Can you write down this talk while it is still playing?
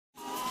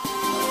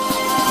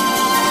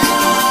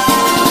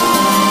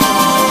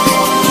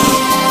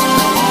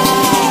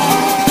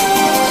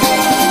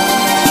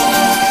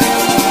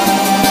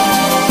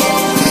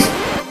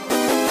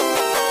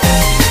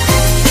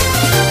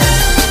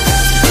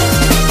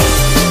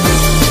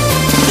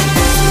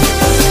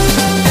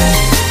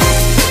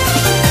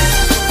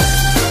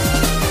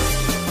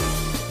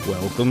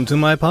welcome to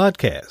my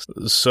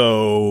podcast.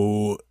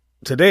 So,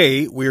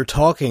 today we're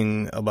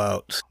talking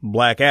about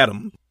Black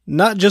Adam.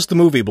 Not just the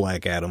movie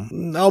Black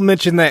Adam. I'll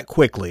mention that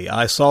quickly.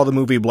 I saw the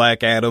movie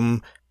Black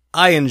Adam.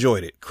 I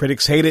enjoyed it.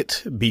 Critics hate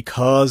it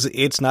because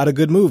it's not a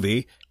good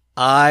movie.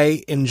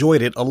 I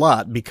enjoyed it a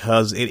lot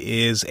because it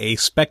is a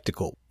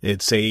spectacle.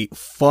 It's a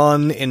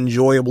fun,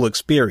 enjoyable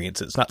experience.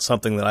 It's not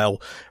something that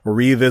I'll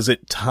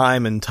revisit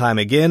time and time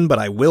again, but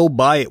I will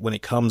buy it when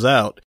it comes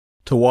out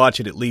to watch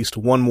it at least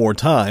one more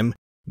time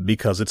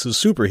because it's a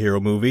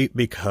superhero movie,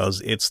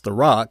 because it's The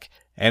Rock,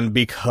 and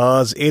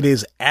because it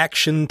is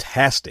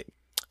action-tastic.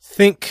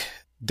 Think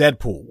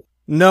Deadpool.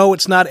 No,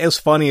 it's not as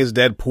funny as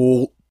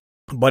Deadpool,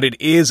 but it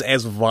is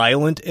as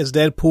violent as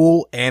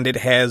Deadpool, and it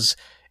has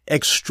an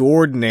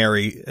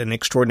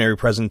extraordinary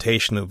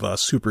presentation of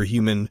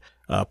superhuman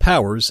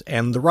powers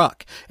and The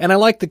Rock. And I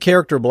like the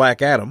character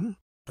Black Adam.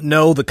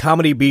 No, the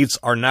comedy beats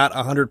are not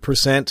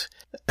 100%,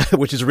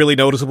 which is really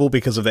noticeable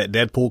because of that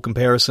Deadpool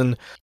comparison.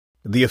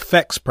 The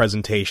effects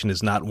presentation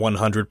is not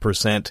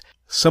 100%.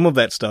 Some of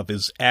that stuff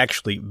is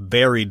actually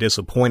very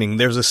disappointing.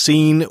 There's a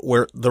scene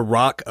where The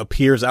Rock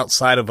appears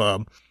outside of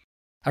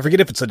I forget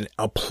if it's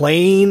a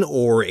plane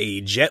or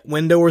a jet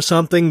window or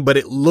something, but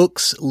it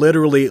looks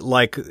literally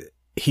like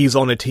he's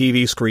on a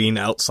TV screen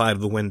outside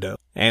of the window.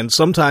 And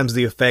sometimes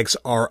the effects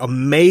are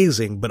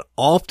amazing, but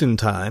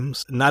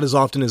oftentimes, not as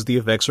often as the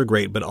effects are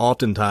great, but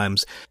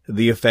oftentimes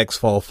the effects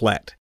fall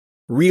flat.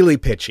 Really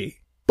pitchy.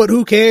 But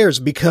who cares?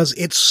 Because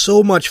it's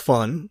so much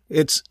fun.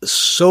 It's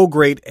so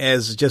great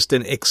as just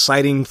an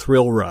exciting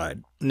thrill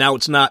ride. Now,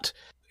 it's not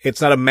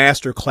a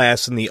master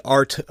class in the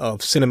art of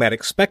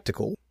cinematic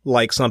spectacle,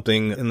 like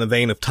something in the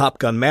vein of Top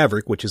Gun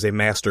Maverick, which is a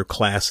master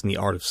class in the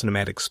art of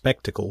cinematic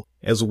spectacle,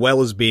 as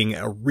well as being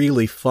a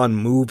really fun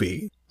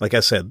movie. Like I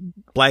said,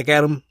 Black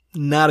Adam,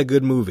 not a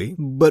good movie,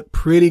 but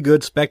pretty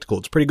good spectacle.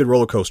 It's a pretty good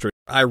roller coaster.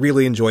 I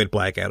really enjoyed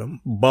Black Adam.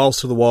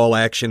 Balls to the wall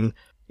action.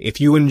 If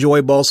you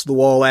enjoy balls to the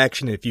wall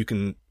action, if you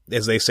can,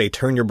 as they say,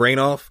 turn your brain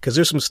off, because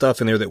there's some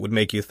stuff in there that would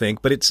make you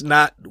think, but it's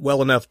not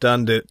well enough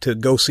done to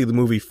go see the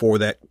movie for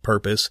that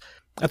purpose.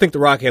 I think The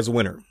Rock has a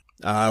winner.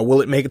 Will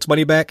it make its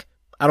money back?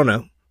 I don't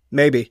know.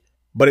 Maybe.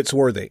 But it's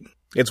worthy.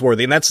 It's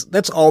worthy. And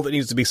that's all that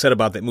needs to be said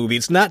about that movie.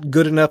 It's not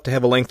good enough to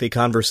have a lengthy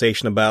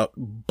conversation about,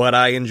 but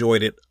I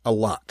enjoyed it a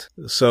lot.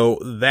 So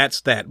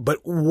that's that. But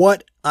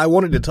what I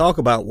wanted to talk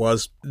about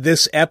was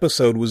this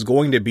episode was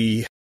going to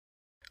be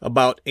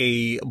about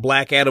a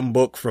Black Adam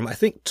book from, I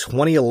think,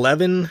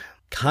 2011,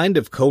 kind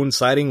of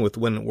coinciding with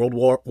when World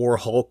War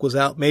Hulk was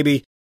out.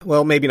 Maybe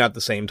not at the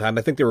same time.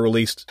 I think they were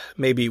released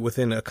maybe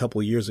within a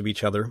couple of years of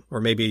each other, or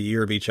maybe a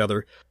year of each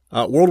other.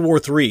 World War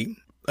III,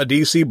 a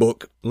DC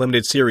book,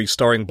 limited series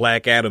starring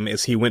Black Adam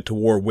as he went to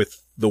war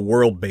with the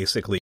world,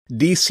 basically.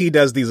 DC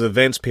does these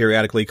events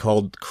periodically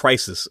called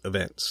crisis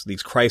events,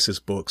 these crisis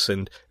books,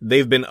 and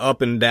they've been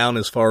up and down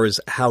as far as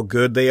how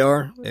good they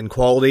are in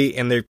quality,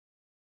 and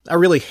I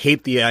really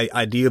hate the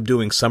idea of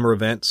doing summer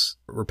events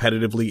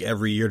repetitively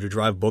every year to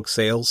drive book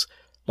sales.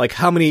 Like,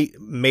 how many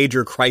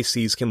major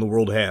crises can the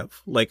world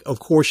have? Like, of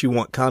course you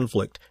want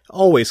conflict,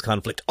 always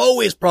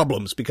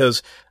problems,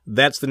 because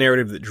that's the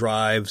narrative that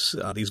drives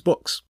these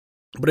books.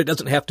 But it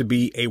doesn't have to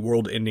be a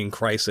world-ending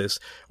crisis,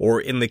 or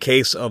in the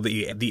case of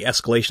the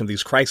escalation of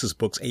these crisis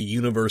books, a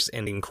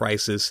universe-ending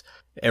crisis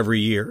every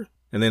year.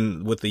 And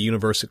then with the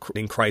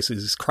universe-ending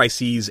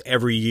crises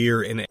every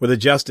year with the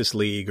Justice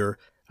League, or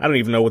I don't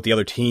even know what the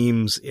other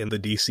teams in the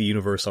DC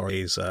universe are.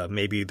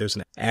 Maybe there's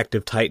an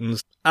Active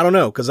Titans. I don't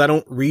know, because I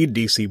don't read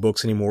DC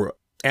books anymore.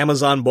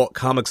 Amazon bought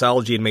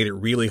Comixology and made it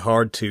really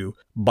hard to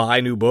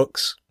buy new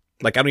books.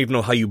 Like, I don't even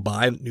know how you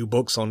buy new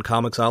books on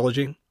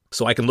Comixology.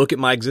 So I can look at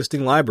my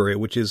existing library,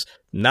 which is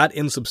not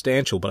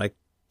insubstantial, but I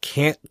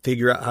can't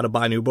figure out how to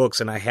buy new books,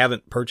 and I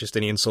haven't purchased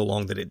any in so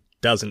long that it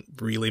doesn't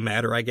really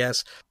matter, I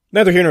guess.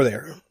 Neither here nor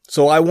there.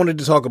 So I wanted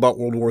to talk about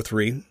World War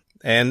III,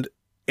 and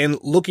in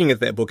looking at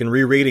that book and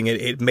rereading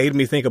it, it made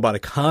me think about a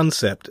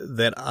concept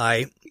that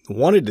I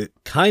wanted to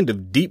kind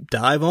of deep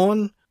dive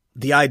on,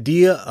 the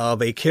idea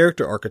of a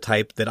character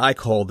archetype that I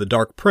call the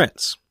Dark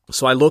Prince.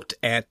 So I looked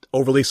at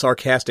Overly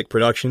Sarcastic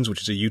Productions,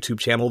 which is a YouTube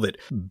channel that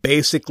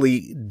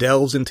basically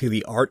delves into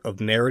the art of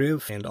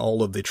narrative and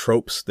all of the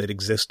tropes that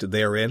exist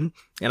therein.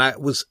 And I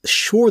was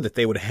sure that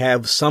they would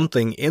have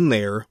something in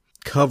there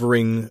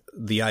covering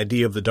the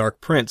idea of the Dark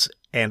Prince,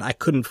 and I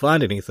couldn't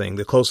find anything.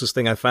 The closest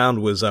thing I found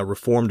was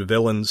Reformed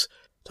Villains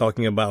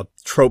talking about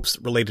tropes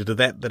related to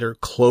that are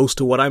close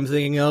to what I'm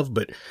thinking of.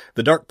 But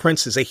the Dark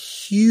Prince is a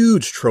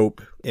huge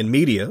trope in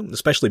media,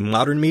 especially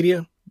modern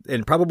media,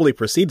 and probably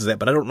precedes that,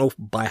 but I don't know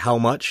by how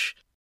much.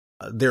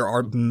 There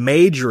are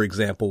major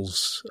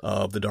examples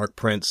of the Dark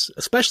Prince,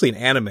 especially in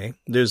anime.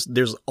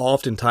 There's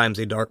oftentimes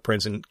a Dark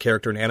Prince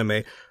character in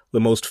anime, the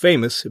most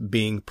famous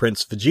being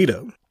Prince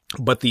Vegeta.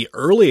 But the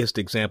earliest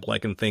example I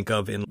can think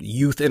of in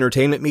youth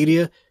entertainment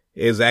media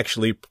is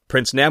actually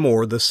Prince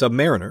Namor the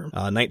Submariner,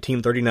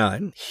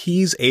 1939.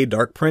 He's a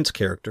Dark Prince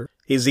character.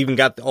 He's even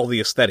got all the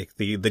aesthetic,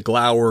 the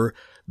glower,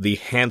 the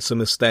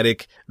handsome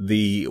aesthetic.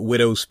 The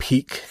Widow's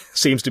Peak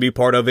seems to be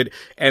part of it,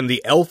 and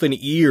the elfin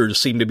ears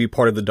seem to be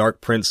part of the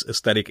Dark Prince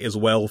aesthetic as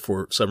well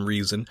for some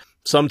reason.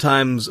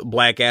 Sometimes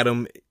Black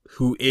Adam,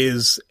 who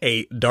is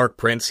a Dark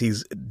Prince,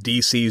 he's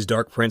DC's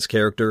Dark Prince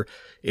character,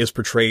 is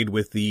portrayed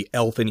with the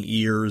elfin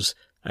ears,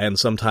 and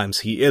sometimes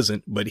he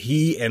isn't, but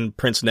he and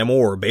Prince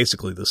Namor are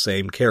basically the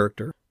same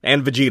character.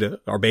 And Vegeta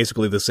are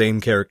basically the same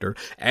character.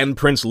 And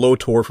Prince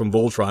Lotor from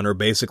Voltron are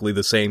basically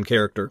the same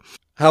character.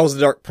 How is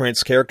the Dark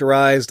Prince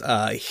characterized?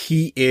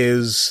 He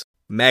is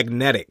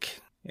magnetic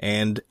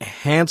and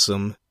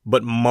handsome,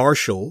 but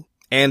martial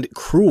and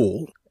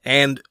cruel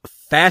and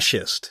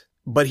fascist.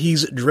 But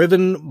he's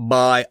driven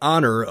by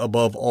honor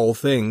above all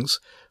things.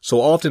 So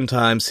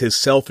oftentimes his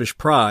selfish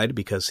pride,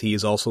 because he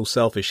is also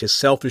selfish, his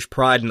selfish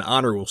pride and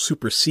honor will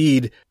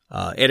supersede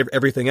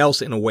everything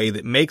else in a way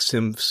that makes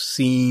him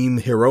seem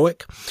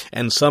heroic.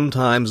 And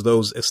sometimes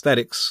those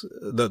aesthetics,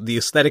 the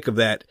aesthetic of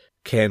that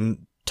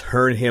can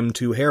turn him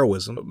to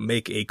heroism,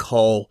 make a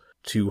call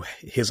to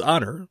his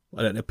honor,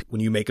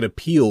 when you make an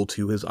appeal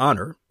to his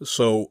honor.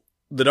 So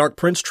the Dark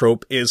Prince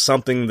trope is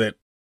something that,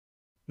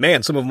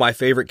 man, some of my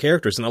favorite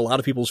characters, and a lot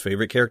of people's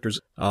favorite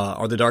characters,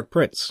 are the Dark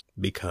Prince,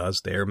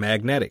 because they're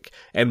magnetic.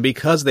 And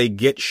because they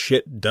get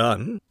shit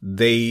done,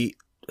 they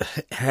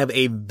have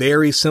a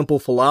very simple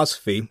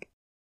philosophy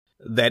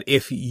that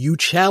if you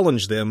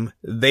challenge them,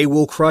 they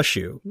will crush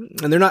you.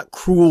 And they're not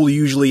cruel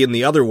usually in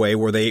the other way,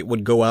 where they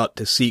would go out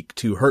to seek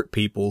to hurt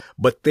people,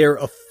 but they're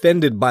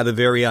offended by the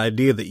very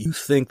idea that you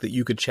think that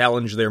you could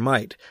challenge their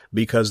might,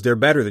 because they're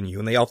better than you,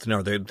 and they often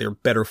are. They're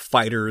better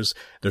fighters,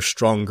 they're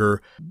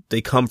stronger,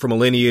 they come from a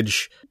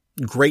lineage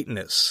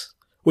greatness,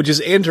 which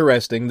is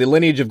interesting. The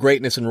lineage of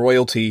greatness and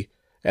royalty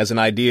as an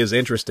idea is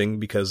interesting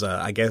because,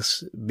 I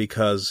guess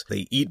because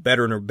they eat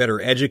better and are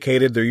better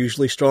educated, they're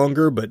usually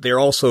stronger, but they're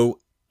also,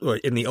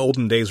 in the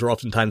olden days, were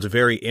oftentimes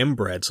very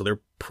inbred, so they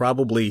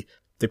probably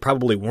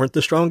weren't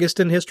the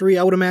strongest in history,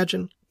 I would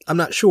imagine. I'm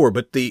not sure,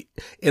 but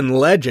in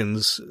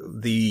legends,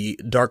 the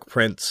Dark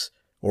Prince,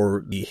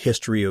 or the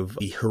history of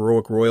the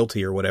heroic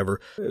royalty or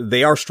whatever,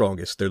 they are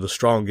strongest. They're the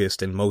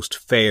strongest and most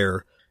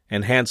fair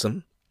and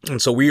handsome.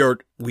 And so we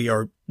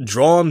are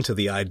drawn to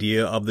the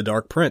idea of the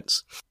Dark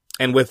Prince.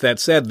 And with that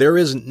said, there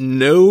is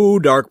no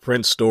Dark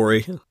Prince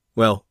story.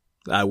 Well,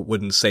 I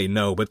wouldn't say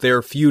no, but there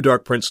are few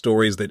Dark Prince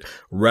stories that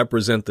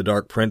represent the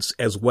Dark Prince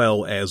as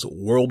well as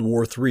World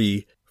War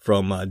III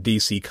from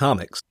DC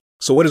Comics.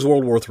 So what is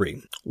World War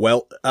III?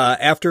 Well,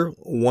 after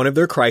one of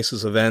their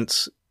crisis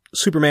events,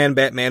 Superman,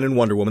 Batman, and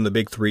Wonder Woman, the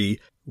big three,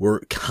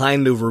 were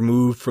kind of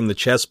removed from the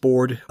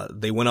chessboard.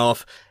 They went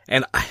off,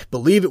 and I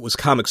believe it was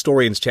Comic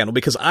Storian's channel,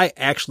 because I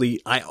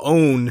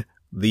own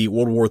the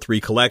World War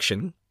III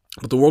collection.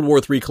 But the World War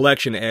III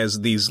collection, as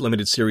these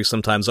limited series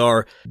sometimes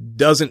are,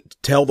 doesn't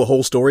tell the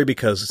whole story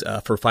because,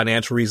 for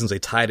financial reasons, they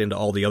tie it into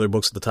all the other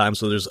books at the time.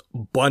 So there's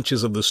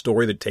bunches of the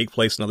story that take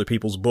place in other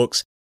people's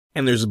books.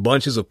 And there's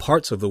bunches of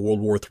parts of the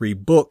World War III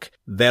book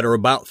that are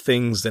about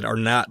things that are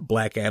not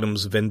Black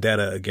Adam's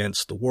vendetta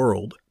against the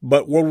world.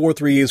 But World War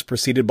III is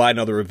preceded by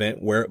another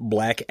event where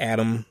Black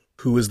Adam,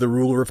 who is the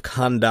ruler of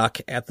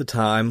Kahndaq at the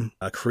time,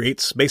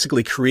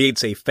 basically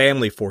creates a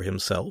family for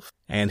himself.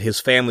 And his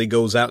family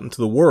goes out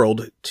into the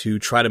world to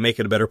try to make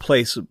it a better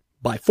place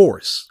by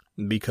force.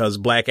 Because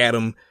Black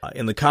Adam,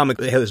 in the comic,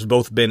 has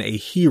both been a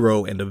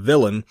hero and a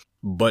villain,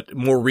 but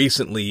more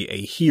recently a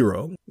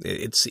hero.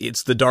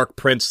 It's the Dark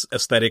Prince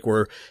aesthetic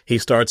where he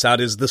starts out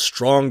as the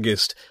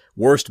strongest,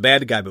 worst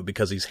bad guy, but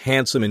because he's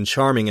handsome and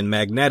charming and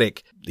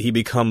magnetic, he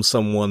becomes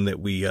someone that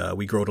we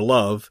grow to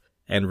love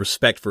and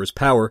respect for his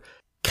power.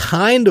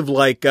 Kind of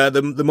like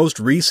the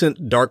most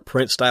recent Dark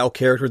Prince style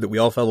character that we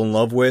all fell in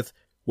love with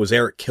was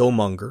Eric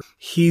Killmonger.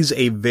 He's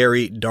a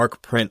very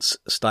Dark Prince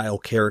style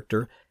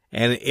character,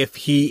 and if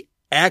he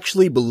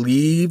actually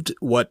believed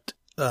what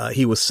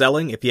he was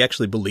selling, if he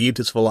actually believed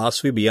his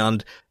philosophy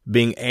beyond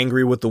being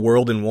angry with the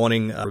world and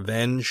wanting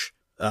revenge,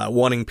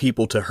 wanting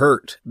people to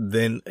hurt,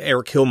 then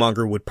Eric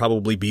Killmonger would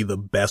probably be the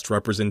best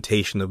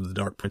representation of the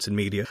Dark Prince in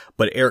media.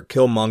 But Eric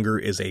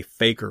Killmonger is a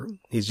faker.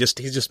 He's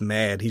just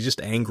mad. He's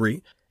just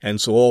angry. And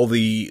so all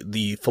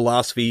the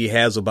philosophy he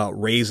has about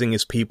raising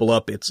his people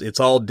up, it's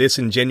all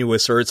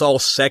disingenuous, or it's all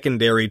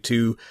secondary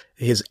to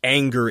his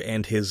anger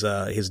and his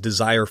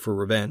desire for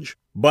revenge.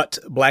 But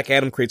Black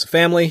Adam creates a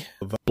family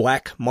of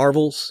Black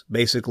Marvels,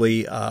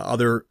 basically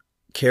other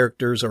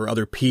characters or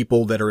other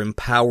people that are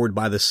empowered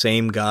by the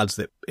same gods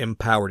that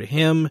empowered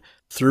him.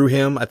 Through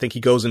him, I think he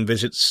goes and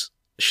visits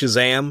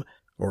Shazam,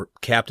 or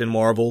Captain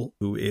Marvel,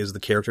 who is the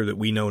character that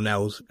we know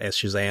now as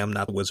Shazam,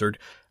 not the Wizard.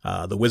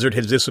 The Wizard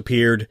has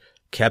disappeared.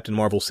 Captain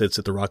Marvel sits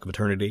at the Rock of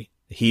Eternity.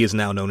 He is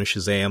now known as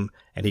Shazam,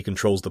 and he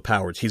controls the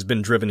powers. He's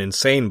been driven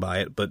insane by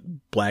it, but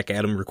Black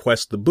Adam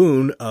requests the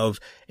boon of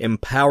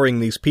empowering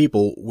these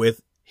people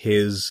with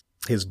his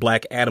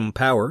Black Adam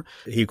power.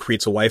 He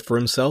creates a wife for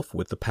himself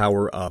with the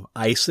power of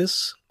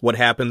Isis. What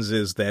happens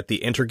is that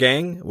the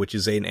Intergang, which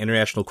is an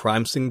international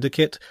crime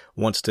syndicate,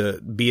 wants to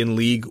be in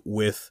league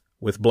with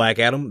Black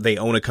Adam. They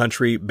own a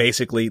country.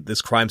 Basically,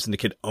 this crime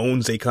syndicate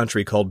owns a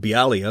country called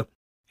Bialia,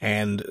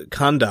 And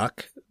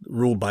Kahndaq,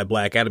 ruled by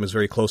Black Adam, is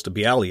very close to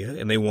Bialya,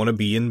 and they want to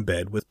be in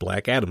bed with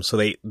Black Adam. So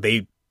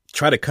they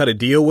try to cut a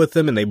deal with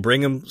him, and they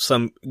bring him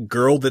some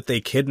girl that they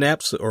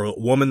kidnap, or a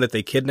woman that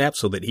they kidnap,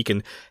 so that he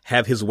can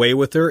have his way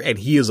with her, and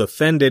he is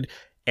offended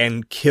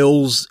and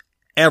kills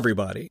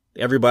everybody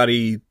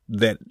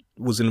that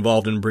was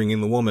involved in bringing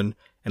the woman,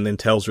 and then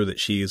tells her that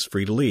she is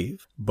free to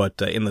leave.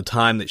 But in the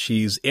time that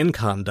she's in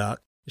Kahndaq,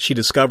 she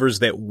discovers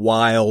that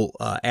while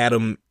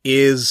Adam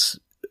is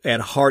at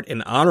heart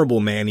an honorable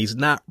man, he's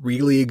not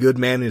really a good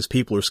man, and his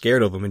people are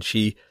scared of him, and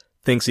she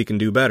thinks he can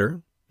do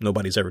better.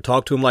 Nobody's ever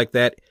talked to him like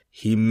that.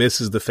 He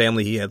misses the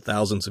family he had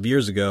thousands of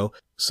years ago,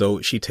 so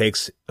he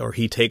takes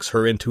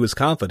her into his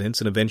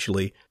confidence and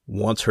eventually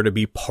wants her to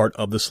be part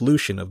of the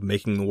solution of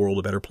making the world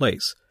a better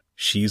place.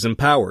 She's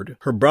empowered.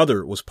 Her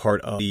brother was part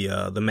of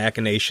the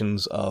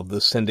machinations of the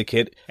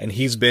Syndicate, and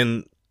he's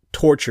been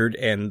tortured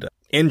and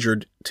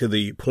injured to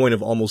the point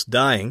of almost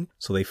dying.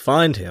 So they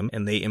find him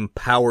and they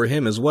empower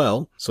him as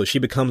well. So she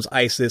becomes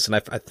Isis, and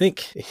I think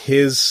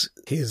his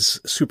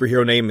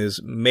superhero name is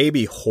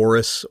maybe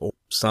Horus or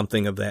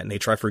something of that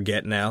nature. I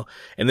forget now.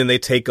 And then they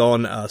take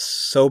on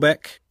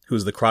Sobek,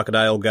 who's the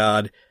crocodile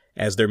god,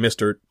 as their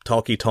Mr.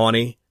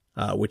 Talkie-Tawny,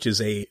 which is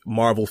a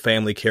Marvel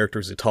family character,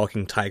 is a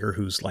talking tiger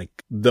who's like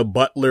the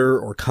butler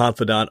or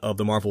confidant of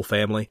the Marvel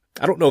family.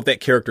 I don't know if that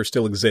character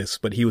still exists,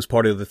 but he was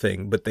part of the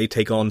thing. But they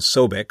take on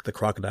Sobek, the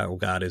crocodile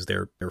god, as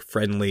their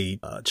friendly,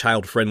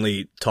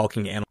 child-friendly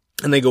talking animal.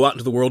 And they go out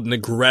into the world and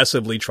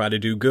aggressively try to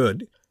do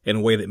good in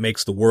a way that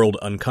makes the world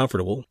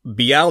uncomfortable.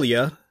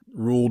 Bialya,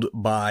 ruled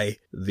by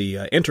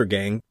the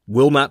Intergang,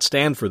 will not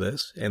stand for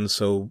this. And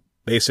so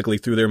basically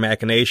through their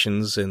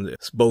machinations and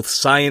both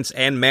science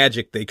and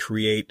magic, they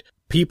create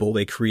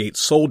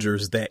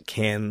soldiers that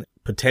can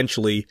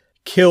potentially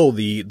kill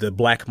the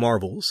Black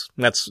Marvels.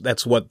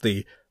 That's what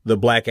the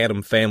Black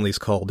Adam family's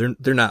called.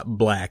 They're not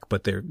black,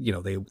 but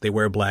they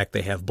wear black,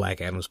 they have Black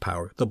Adam's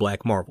power, the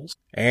Black Marvels.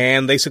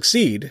 And they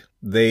succeed.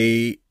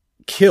 They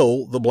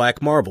kill the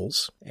Black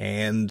Marvels,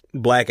 and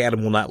Black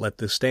Adam will not let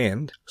this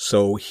stand.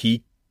 So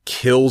he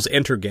kills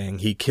Intergang.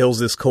 He kills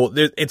this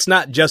it's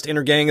not just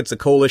Intergang, it's a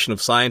coalition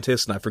of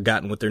scientists, and I've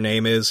forgotten what their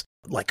name is.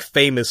 Like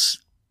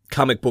famous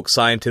comic book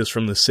scientists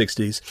from the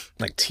 60s,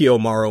 like Tio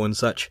Morrow and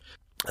such.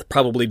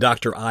 Probably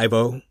Dr.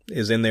 Ivo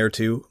is in there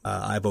too.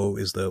 Ivo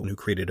is the one who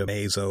created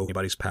Amazo,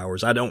 anybody's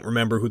powers. I don't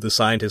remember who the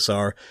scientists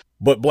are,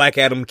 but Black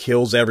Adam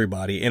kills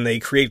everybody, and they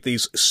create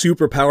these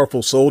super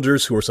powerful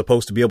soldiers who are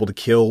supposed to be able to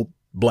kill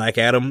Black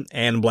Adam,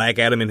 and Black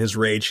Adam in his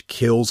rage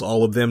kills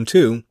all of them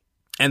too.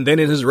 And then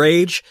in his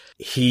rage,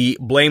 he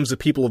blames the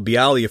people of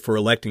Bialya for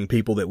electing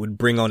people that would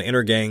bring on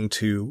Intergang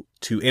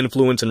to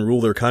influence and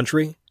rule their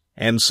country.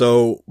 And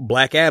so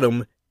Black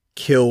Adam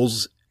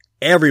kills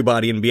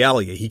everybody in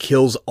Bialya. He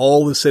kills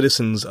all the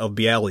citizens of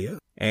Bialya.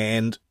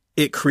 And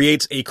it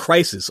creates a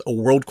crisis, a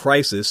world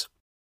crisis,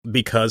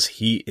 because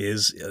he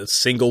has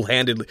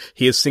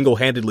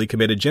single-handedly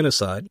committed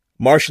genocide.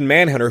 Martian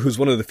Manhunter, who's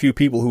one of the few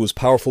people who was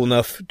powerful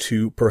enough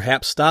to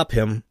perhaps stop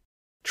him,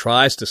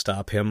 tries to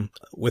stop him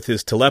with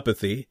his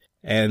telepathy,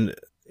 and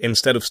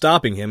instead of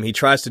stopping him, he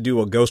tries to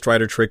do a Ghost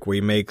Rider trick where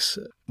he makes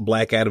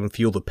Black Adam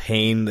feel the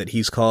pain that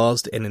he's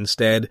caused, and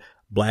instead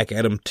Black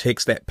Adam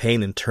takes that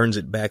pain and turns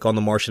it back on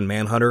the Martian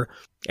Manhunter,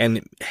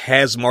 and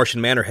has Martian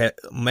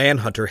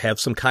Manhunter have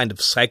some kind of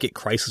psychic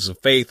crisis of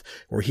faith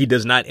where he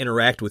does not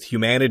interact with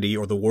humanity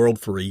or the world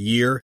for a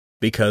year,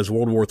 because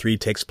World War III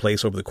takes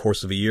place over the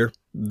course of a year.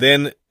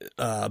 Then,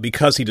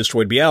 because he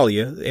destroyed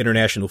Bialya,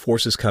 international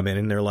forces come in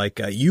and they're like,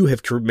 you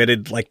have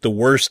committed like the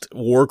worst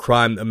war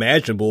crime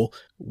imaginable.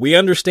 We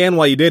understand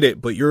why you did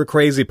it, but you're a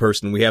crazy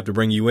person. We have to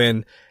bring you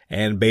in.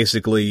 And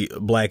basically,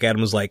 Black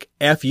Adam was like,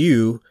 F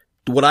you.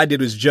 What I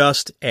did was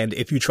just, and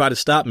if you try to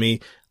stop me,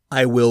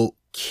 I will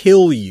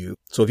kill you.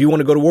 So if you want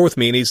to go to war with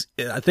me,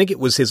 and I think it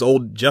was his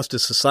old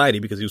Justice Society,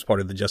 because he was part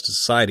of the Justice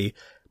Society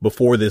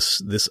before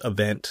this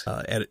event,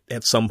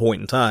 at some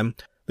point in time.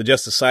 The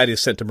Justice Society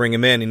is sent to bring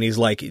him in, and he's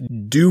like,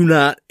 do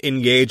not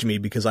engage me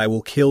because I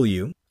will kill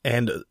you.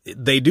 And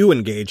they do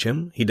engage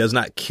him. He does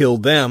not kill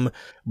them,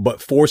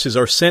 but forces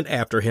are sent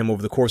after him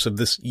over the course of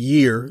this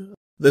year.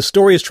 The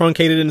story is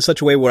truncated in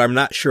such a way where I'm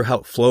not sure how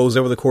it flows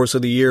over the course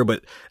of the year,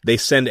 but they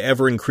send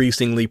ever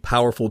increasingly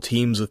powerful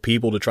teams of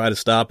people to try to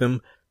stop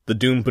him. The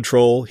Doom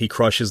Patrol, he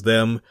crushes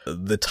them.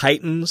 The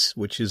Titans,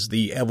 which is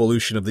the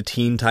evolution of the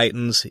Teen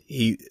Titans,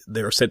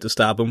 they're sent to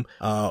stop him.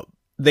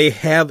 They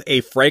have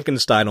a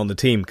Frankenstein on the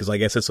team, because I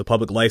guess it's a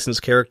public license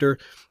character.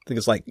 I think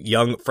it's like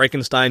Young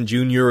Frankenstein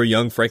Jr. or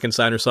Young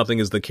Frankenstein or something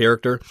is the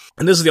character.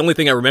 And this is the only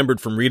thing I remembered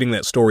from reading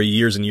that story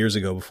years and years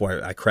ago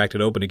before I cracked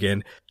it open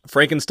again.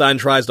 Frankenstein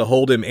tries to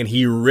hold him, and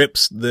he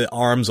rips the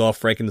arms off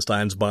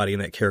Frankenstein's body,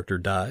 and that character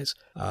dies.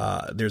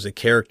 There's a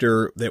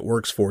character that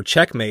works for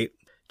Checkmate.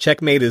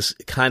 Checkmate is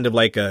kind of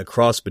like a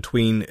cross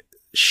between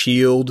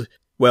S.H.I.E.L.D.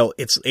 Well,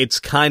 it's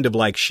kind of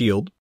like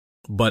S.H.I.E.L.D.,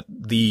 but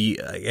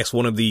I guess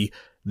one of the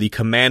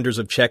commanders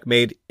of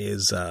Checkmate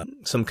is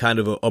some kind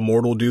of a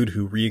mortal dude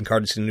who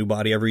reincarnates in a new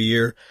body every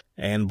year,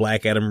 and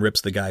Black Adam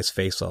rips the guy's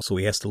face off, so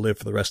he has to live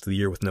for the rest of the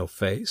year with no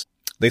face.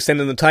 They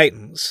send in the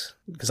Titans,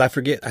 because I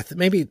forget,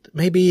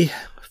 maybe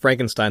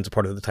Frankenstein's a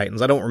part of the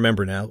Titans. I don't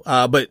remember now.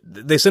 But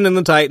they send in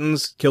the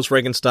Titans, kills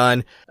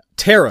Frankenstein.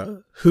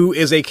 Tara, who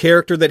is a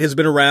character that has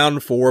been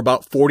around for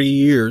about 40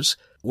 years,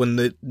 when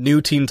the new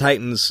Teen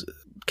Titans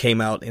came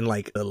out in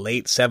like the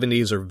late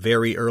 70s or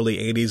very early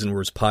 80s and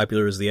were as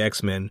popular as the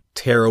X-Men,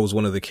 Tara was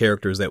one of the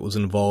characters that was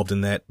involved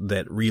in that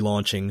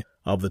relaunching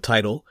of the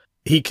title.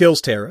 He kills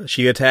Tara,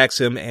 she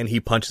attacks him, and he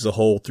punches a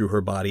hole through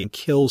her body and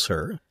kills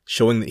her,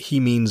 showing that he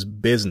means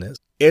business.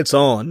 It's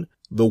on.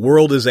 The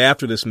world is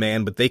after this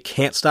man, but they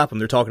can't stop him.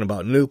 They're talking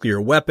about nuclear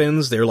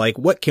weapons. They're like,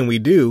 what can we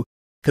do?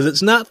 Because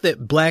it's not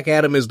that Black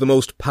Adam is the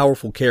most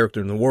powerful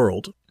character in the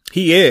world.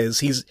 He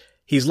is.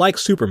 He's like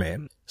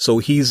Superman. So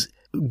he's,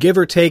 give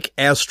or take,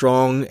 as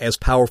strong, as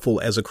powerful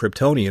as a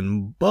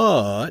Kryptonian.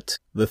 But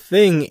the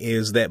thing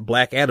is that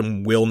Black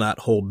Adam will not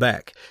hold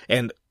back.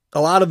 And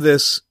a lot of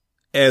this,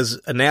 as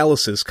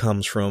analysis,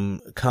 comes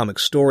from Comic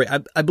Story.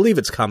 I believe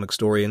it's Comic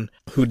Storian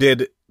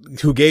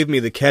who gave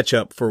me the catch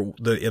up for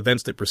the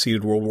events that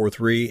preceded World War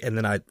III, and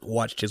then I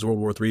watched his World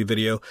War III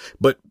video.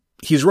 But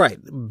he's right.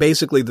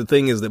 Basically, the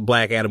thing is that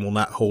Black Adam will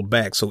not hold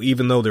back. So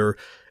even though they're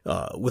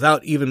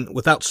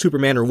without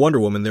Superman or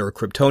Wonder Woman, there are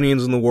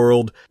Kryptonians in the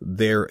world.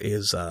 There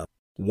is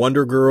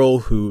Wonder Girl,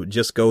 who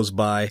just goes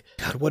by,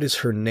 God, what is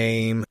her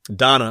name?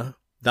 Donna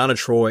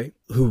Troy,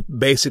 who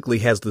basically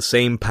has the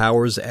same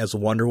powers as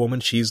Wonder Woman.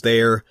 She's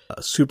there.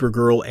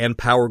 Supergirl and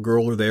Power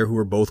Girl are there, who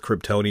are both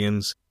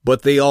Kryptonians.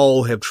 But they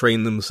all have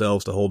trained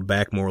themselves to hold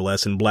back, more or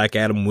less, and Black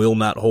Adam will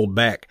not hold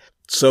back.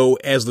 So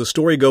as the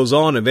story goes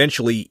on,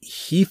 eventually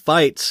he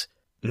fights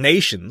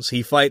nations.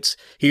 He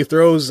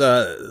throws,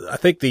 I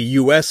think the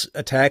U.S.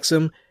 attacks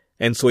him,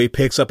 and so he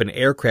picks up an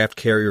aircraft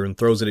carrier and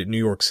throws it at New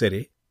York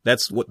City.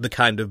 That's what the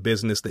kind of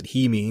business that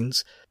he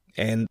means.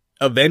 And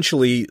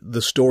eventually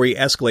the story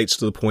escalates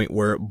to the point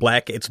where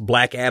it's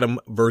Black Adam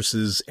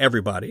versus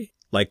everybody.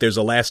 Like there's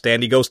a last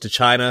stand. He goes to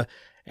China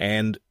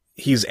and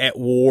he's at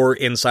war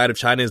inside of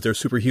China as their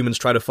superhumans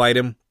try to fight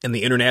him. And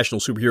the international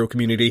superhero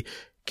community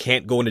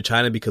can't go into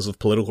China because of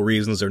political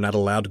reasons. They're not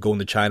allowed to go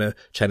into China.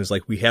 China's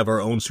like, we have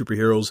our own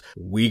superheroes.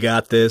 We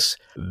got this.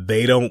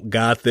 They don't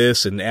got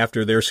this. And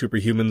after their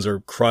superhumans are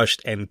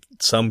crushed and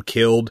some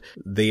killed,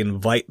 they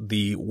invite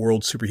the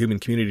world superhuman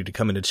community to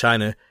come into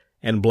China.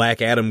 And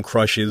Black Adam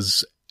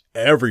crushes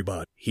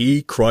everybody.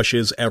 He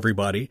crushes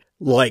everybody.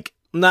 Like,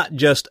 not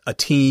just a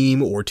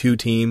team or two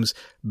teams.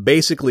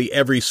 Basically,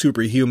 every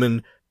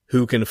superhuman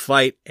who can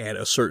fight at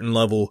a certain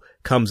level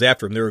comes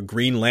after him. There are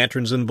Green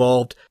Lanterns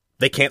involved.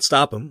 They can't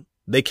stop him.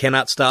 They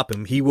cannot stop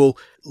him. He will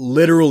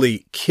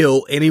literally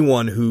kill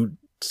anyone who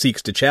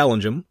seeks to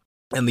challenge him.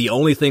 And the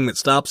only thing that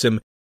stops him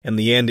in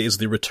the end is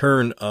the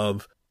return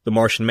of the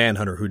Martian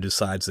Manhunter, who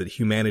decides that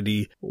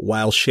humanity,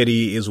 while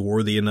shitty, is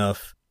worthy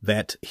enough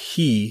that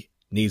he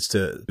needs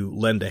to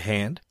lend a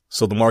hand.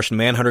 So the Martian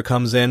Manhunter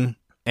comes in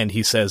and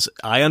he says,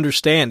 I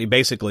understand,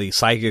 basically,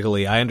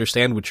 psychically, I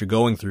understand what you're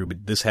going through,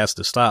 but this has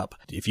to stop.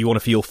 If you want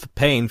to feel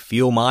pain,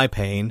 feel my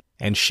pain,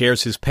 and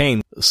shares his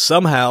pain.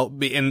 Somehow,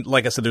 and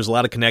like I said, there's a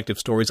lot of connective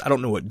stories. I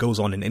don't know what goes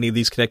on in any of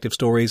these connective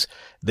stories.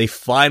 They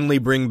finally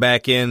bring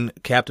back in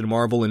Captain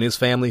Marvel and his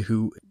family,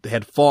 who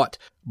had fought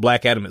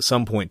Black Adam at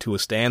some point to a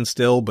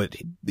standstill, but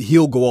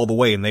he'll go all the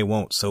way and they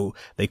won't, so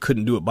they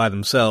couldn't do it by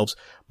themselves.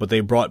 But they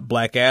brought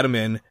Black Adam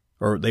in,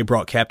 or they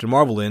brought Captain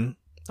Marvel in.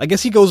 I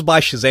guess he goes by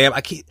Shazam.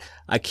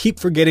 I keep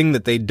forgetting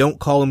that they don't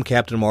call him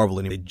Captain Marvel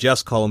anymore. They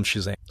just call him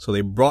Shazam. So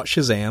they brought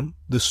Shazam,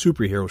 the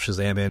superhero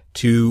Shazam, in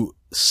to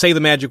say the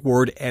magic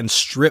word and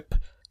strip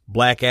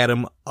Black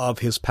Adam of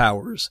his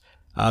powers.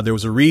 There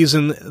was a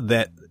reason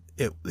that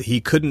he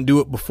couldn't do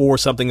it before.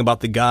 Something about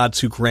the gods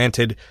who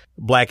granted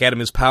Black Adam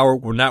his power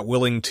were not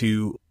willing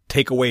to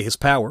take away his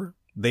power.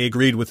 They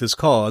agreed with his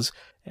cause.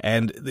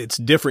 And it's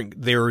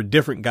different. There are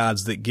different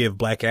gods that give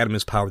Black Adam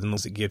his power than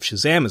those that give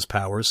Shazam his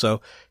power. So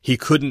he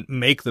couldn't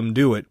make them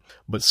do it.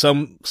 But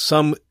some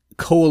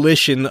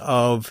coalition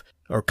of,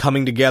 or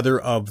coming together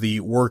of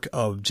the work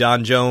of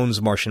John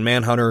Jones, Martian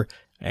Manhunter,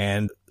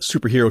 and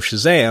superhero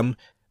Shazam,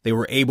 they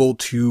were able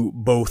to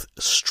both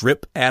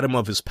strip Adam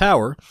of his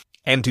power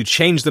and to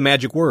change the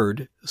magic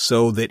word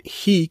so that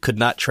he could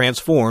not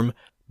transform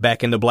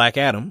back into Black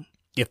Adam.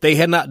 If they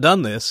had not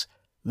done this,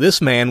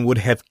 this man would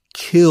have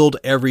killed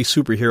every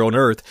superhero on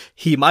Earth.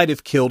 He might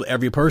have killed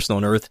every person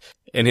on Earth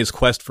in his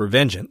quest for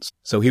vengeance.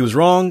 So he was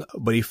wrong,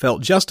 but he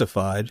felt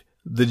justified.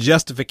 The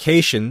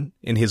justification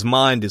in his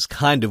mind is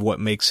kind of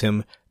what makes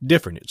him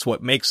different. It's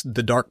what makes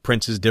the Dark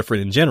Princes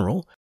different in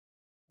general.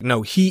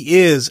 No, he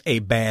is a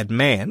bad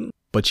man,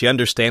 but you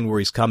understand where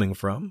he's coming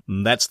from.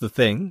 And that's the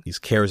thing. He's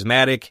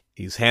charismatic,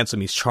 he's handsome,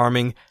 he's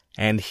charming,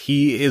 and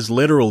he is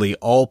literally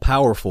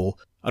all-powerful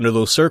under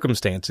those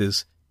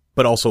circumstances,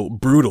 but also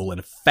brutal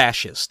and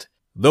fascist.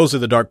 Those are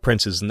the Dark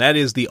Princes, and that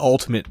is the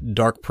ultimate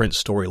Dark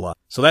Prince storyline.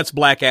 So that's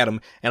Black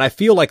Adam, and I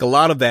feel like a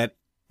lot of that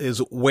is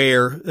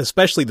where,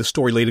 especially the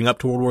story leading up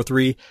to World War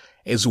III,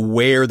 is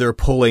where they're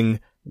pulling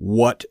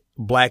what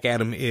Black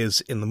Adam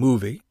is in the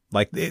movie.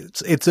 Like,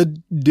 it's a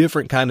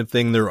different kind of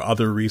thing. There are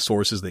other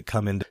resources that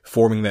come into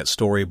forming that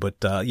story. But,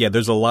 yeah,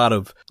 there's a lot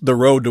of the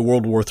road to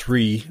World War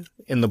III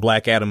in the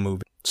Black Adam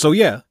movie. So,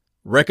 yeah,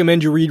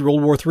 recommend you read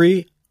World War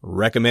III.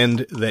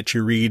 Recommend that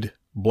you read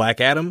Black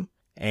Adam.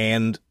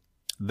 And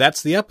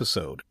that's the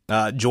episode.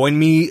 Join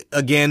me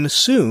again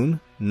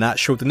soon. Not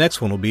sure what the next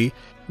one will be.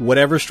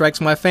 Whatever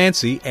strikes my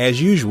fancy, as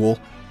usual.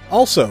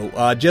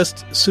 Also,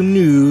 just some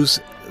news.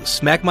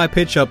 Smack My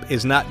Pitch Up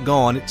is not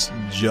gone. It's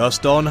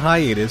just on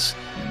hiatus.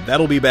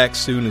 That'll be back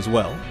soon as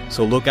well,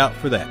 so look out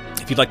for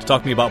that. If you'd like to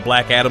talk to me about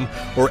Black Adam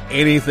or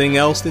anything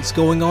else that's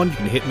going on, you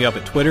can hit me up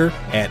at Twitter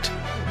at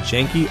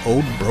Janky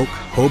Old Broke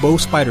Hobo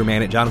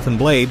Spider-Man at Jonathan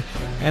Blade,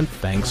 and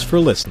thanks for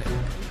listening.